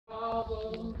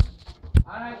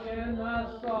back in my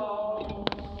soul.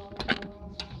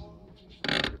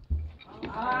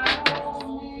 I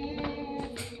don't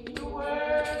need the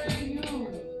word to you,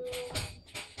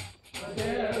 but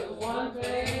there's one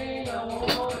thing I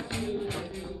want you to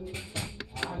do.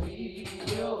 I need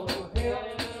your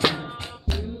help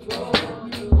to go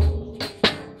through.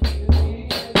 You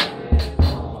need it.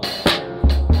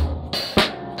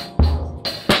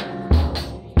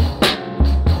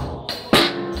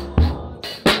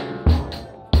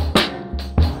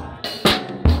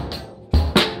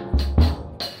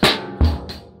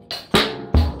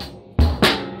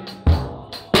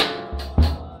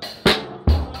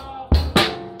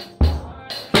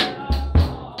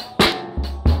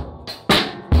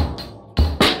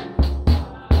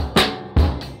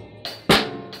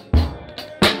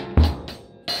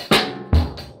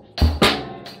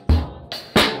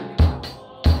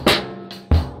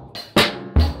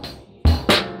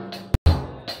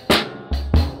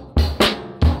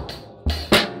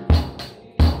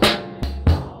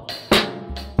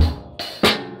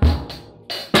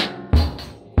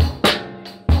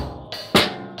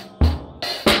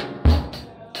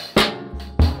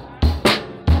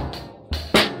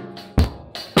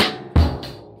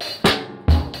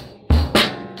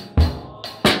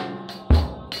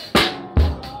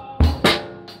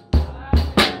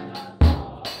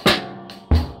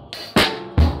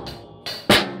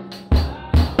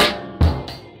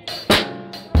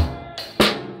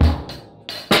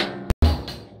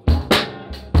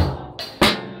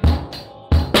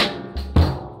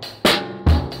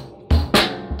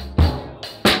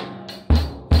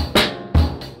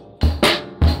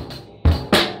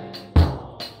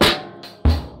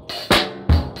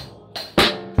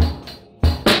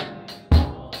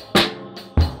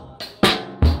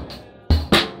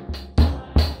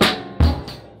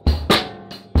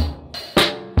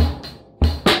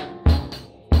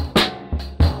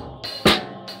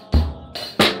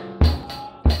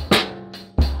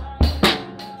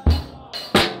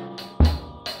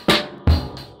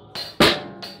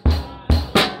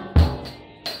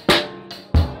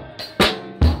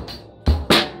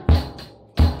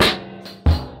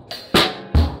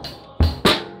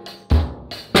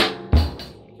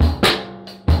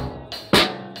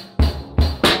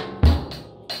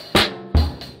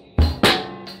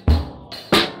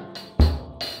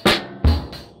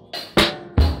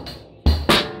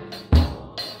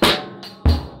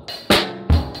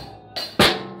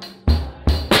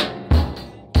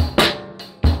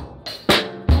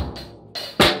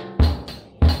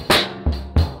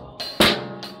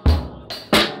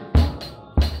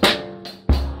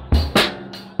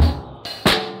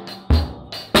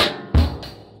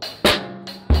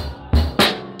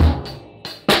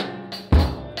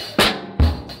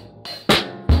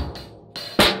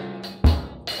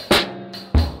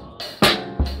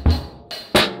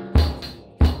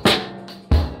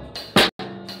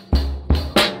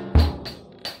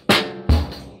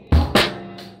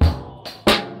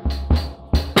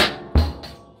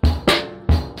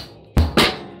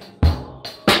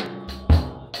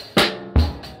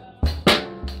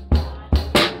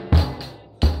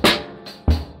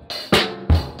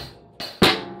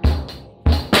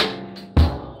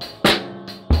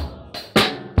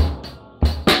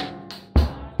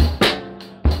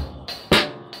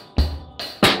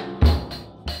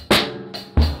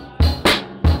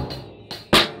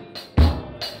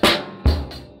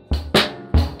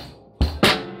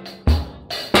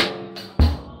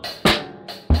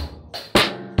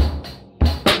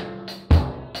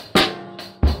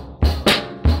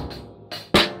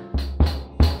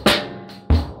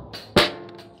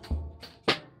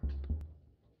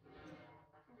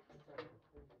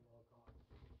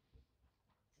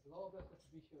 Lord, bless us to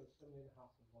be here assembling in the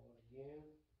house of the Lord again.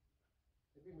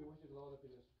 They be me with you, Lord, up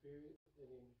in the spirit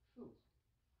and in truth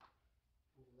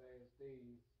in the last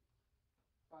days.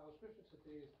 Bible scripture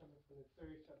today is coming from the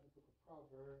third chapter of the book of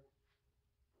Proverbs,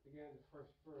 beginning the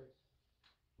first verse.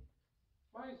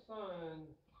 My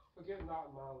son, forget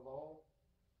not my law,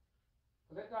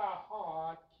 but let thy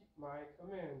heart keep my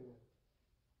commandments.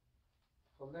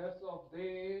 For less of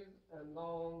days and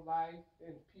long life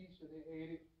and peace shall they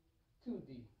add it to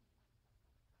thee.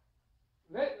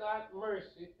 Let not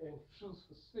mercy and truth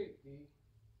forsake thee.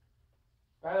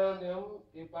 Bind them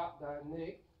about thy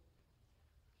neck.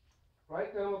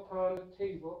 Write them upon the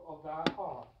table of thy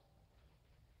heart.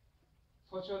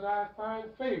 So shall thou find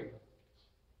favor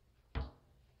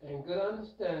and good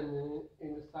understanding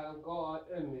in the sight of God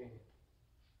and man.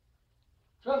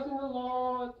 Trust in the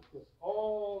Lord with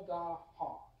all thy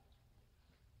heart.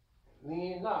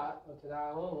 Lean not unto thy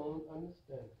own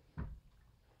understanding.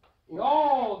 In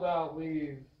all thy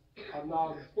ways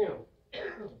acknowledge him,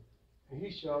 and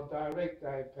he shall direct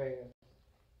thy path.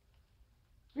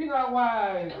 Be not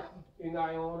wise in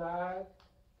thy own eyes.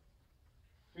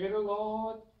 Fear the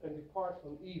Lord and depart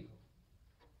from evil.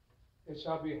 It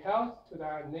shall be health to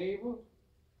thy neighbor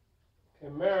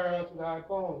and marrow to thy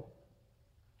bone.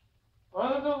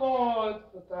 Honor the Lord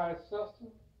with thy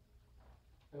substance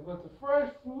and with the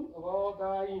first fruit of all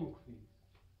thy increase.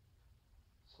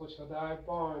 So shall thy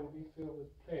barn be filled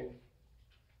with plenty,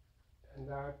 and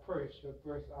thy purse shall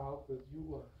burst out with new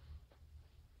wine.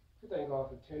 We thank God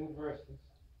for 10 verses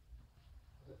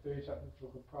of the 3rd chapter of the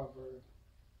book of Proverbs.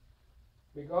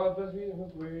 May God bless reading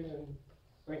his word and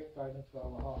sanctify them to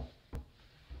our hearts.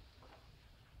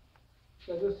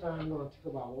 So at this time, we're going to take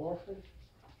up our offering.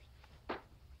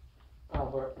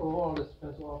 Our overall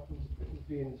expense offering will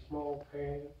be in the small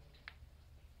pan.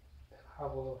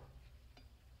 Our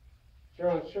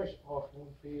general church offering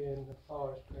will be in the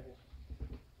large pan.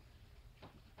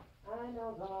 I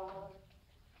know God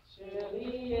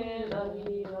surely is a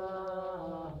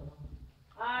healer.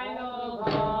 I know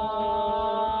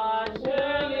God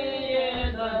surely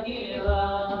is a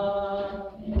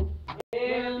healer.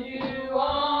 If you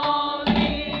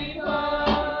only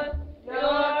put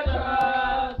your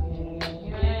trust in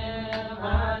Him,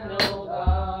 I know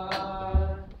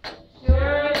God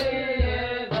surely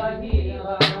is a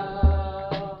healer.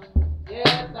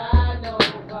 Yes, I know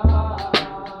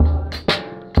God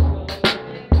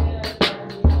surely is a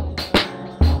healer.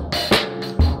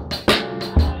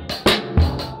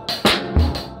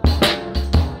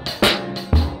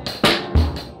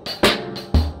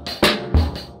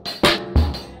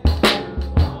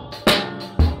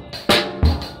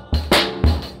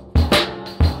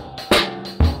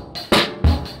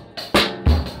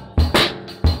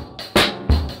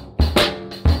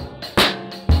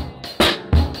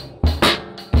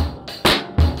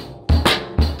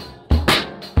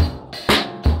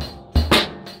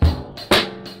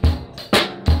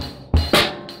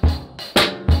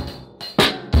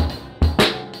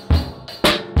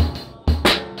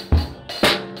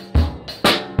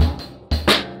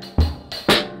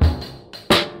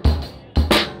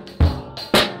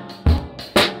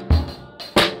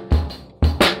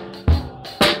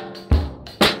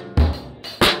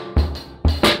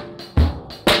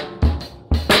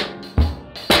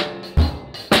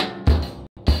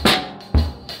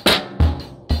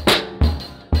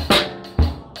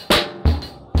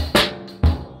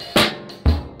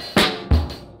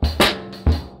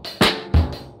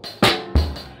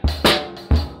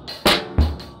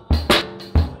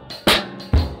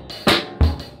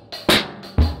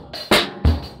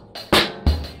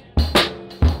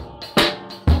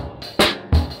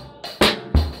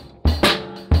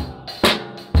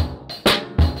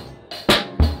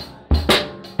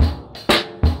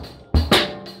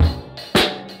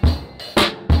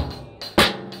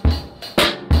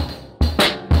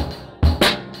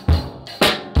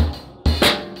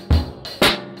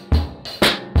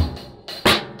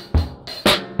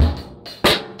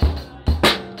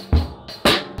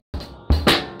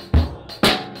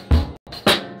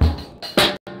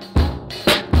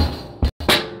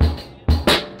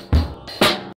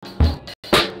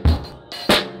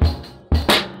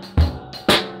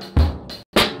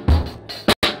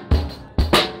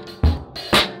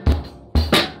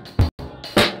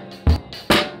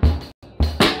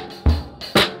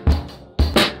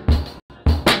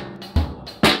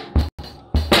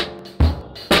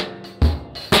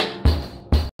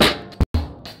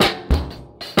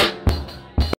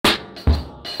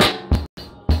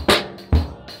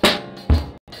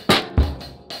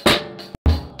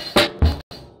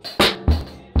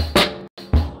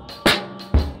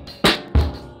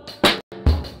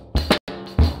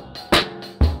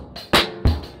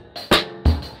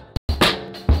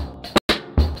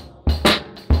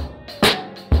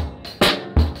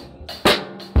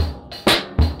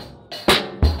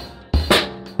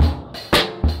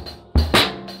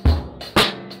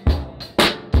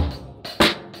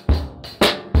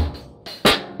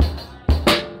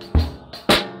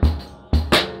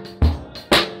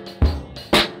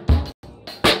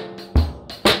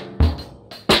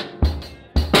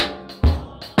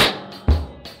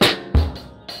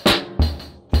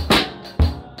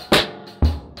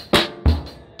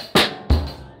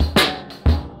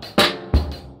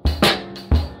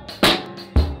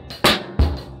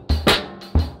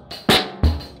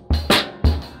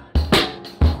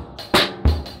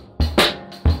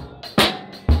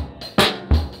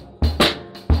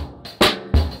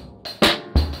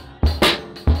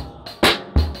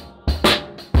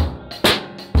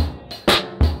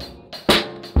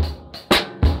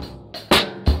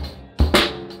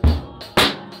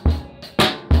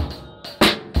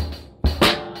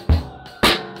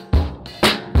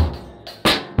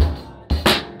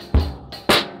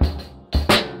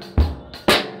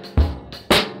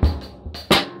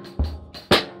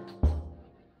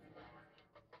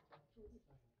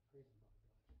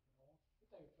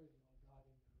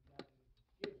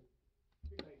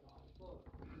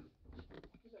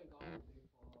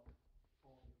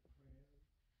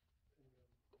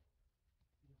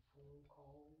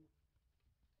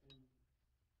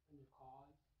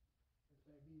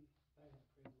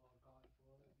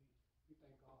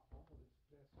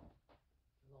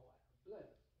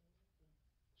 blessed.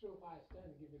 Surefire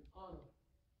standing, giving honor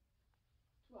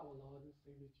to our Lord and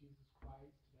Savior Jesus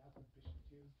Christ, to the Archbishop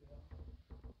Tisdale,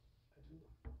 and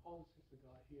to all the saints of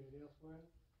God here and elsewhere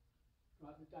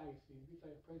throughout the diocese. We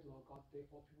thank, praise the Lord God today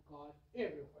for people, God,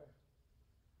 everywhere.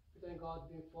 We thank God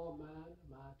today for a mind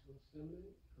to assembly,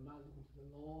 a mind looking to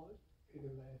the Lord in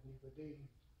the last and evil days.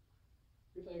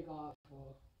 We thank God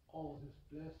for all His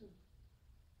blessings.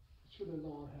 Surely the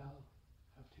Lord have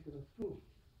taken us through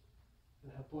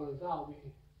and have brought us out.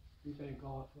 We thank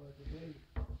God for it today.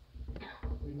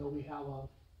 We know we have a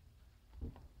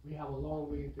long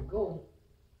ways to go,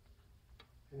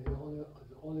 and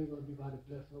it's only going to be by the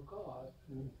blessing of God.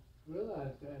 And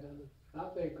realize that, and I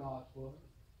thank God for it.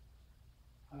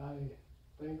 I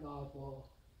thank God for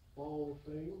all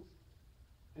things,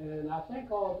 and I thank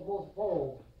God most of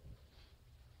all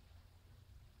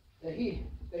that He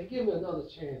gave me another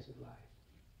chance in life.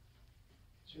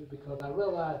 Sure, because I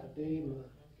realized today,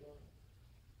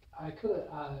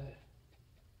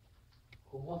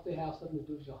 once they have something to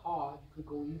do with your heart, you could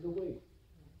go either way.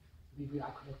 Maybe I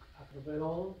could have went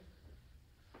on,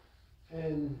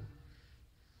 and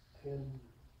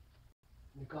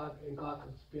God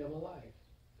could spare my life.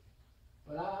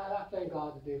 But I thank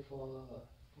God today for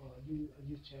a new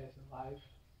chance in life.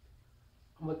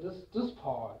 This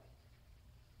part,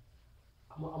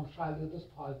 I'm trying to do this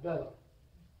part better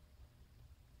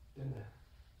than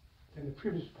the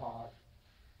previous part.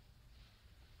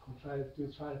 I'm trying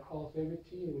to cross every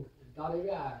T and dot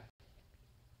every I.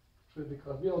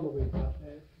 Because we don't know where about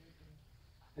that,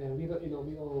 and we don't,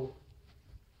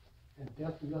 and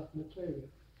death is nothing to play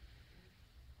with.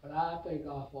 But I thank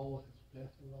God for all His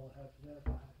blessings, Lord have for that.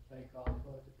 I thank God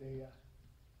for today. I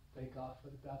thank God for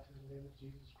the baptism in the name of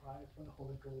Jesus Christ, for the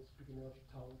Holy Ghost speaking in other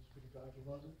tongues, speaking God give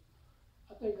others.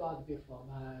 I thank God today for a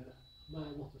mind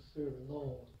wants to serve the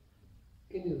Lord.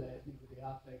 Any last evil day,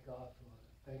 I thank God for it.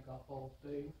 Thank God for all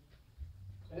things.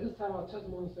 At this time, our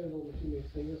testimony says, Lord, that you may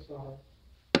sing this song,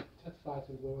 testify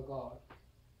to the word of God.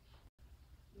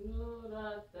 Lord,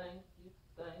 I thank you,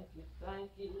 thank you, thank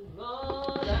you.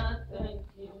 Lord, I thank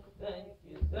you, thank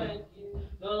you, thank you.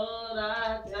 Lord,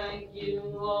 I thank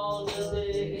you all the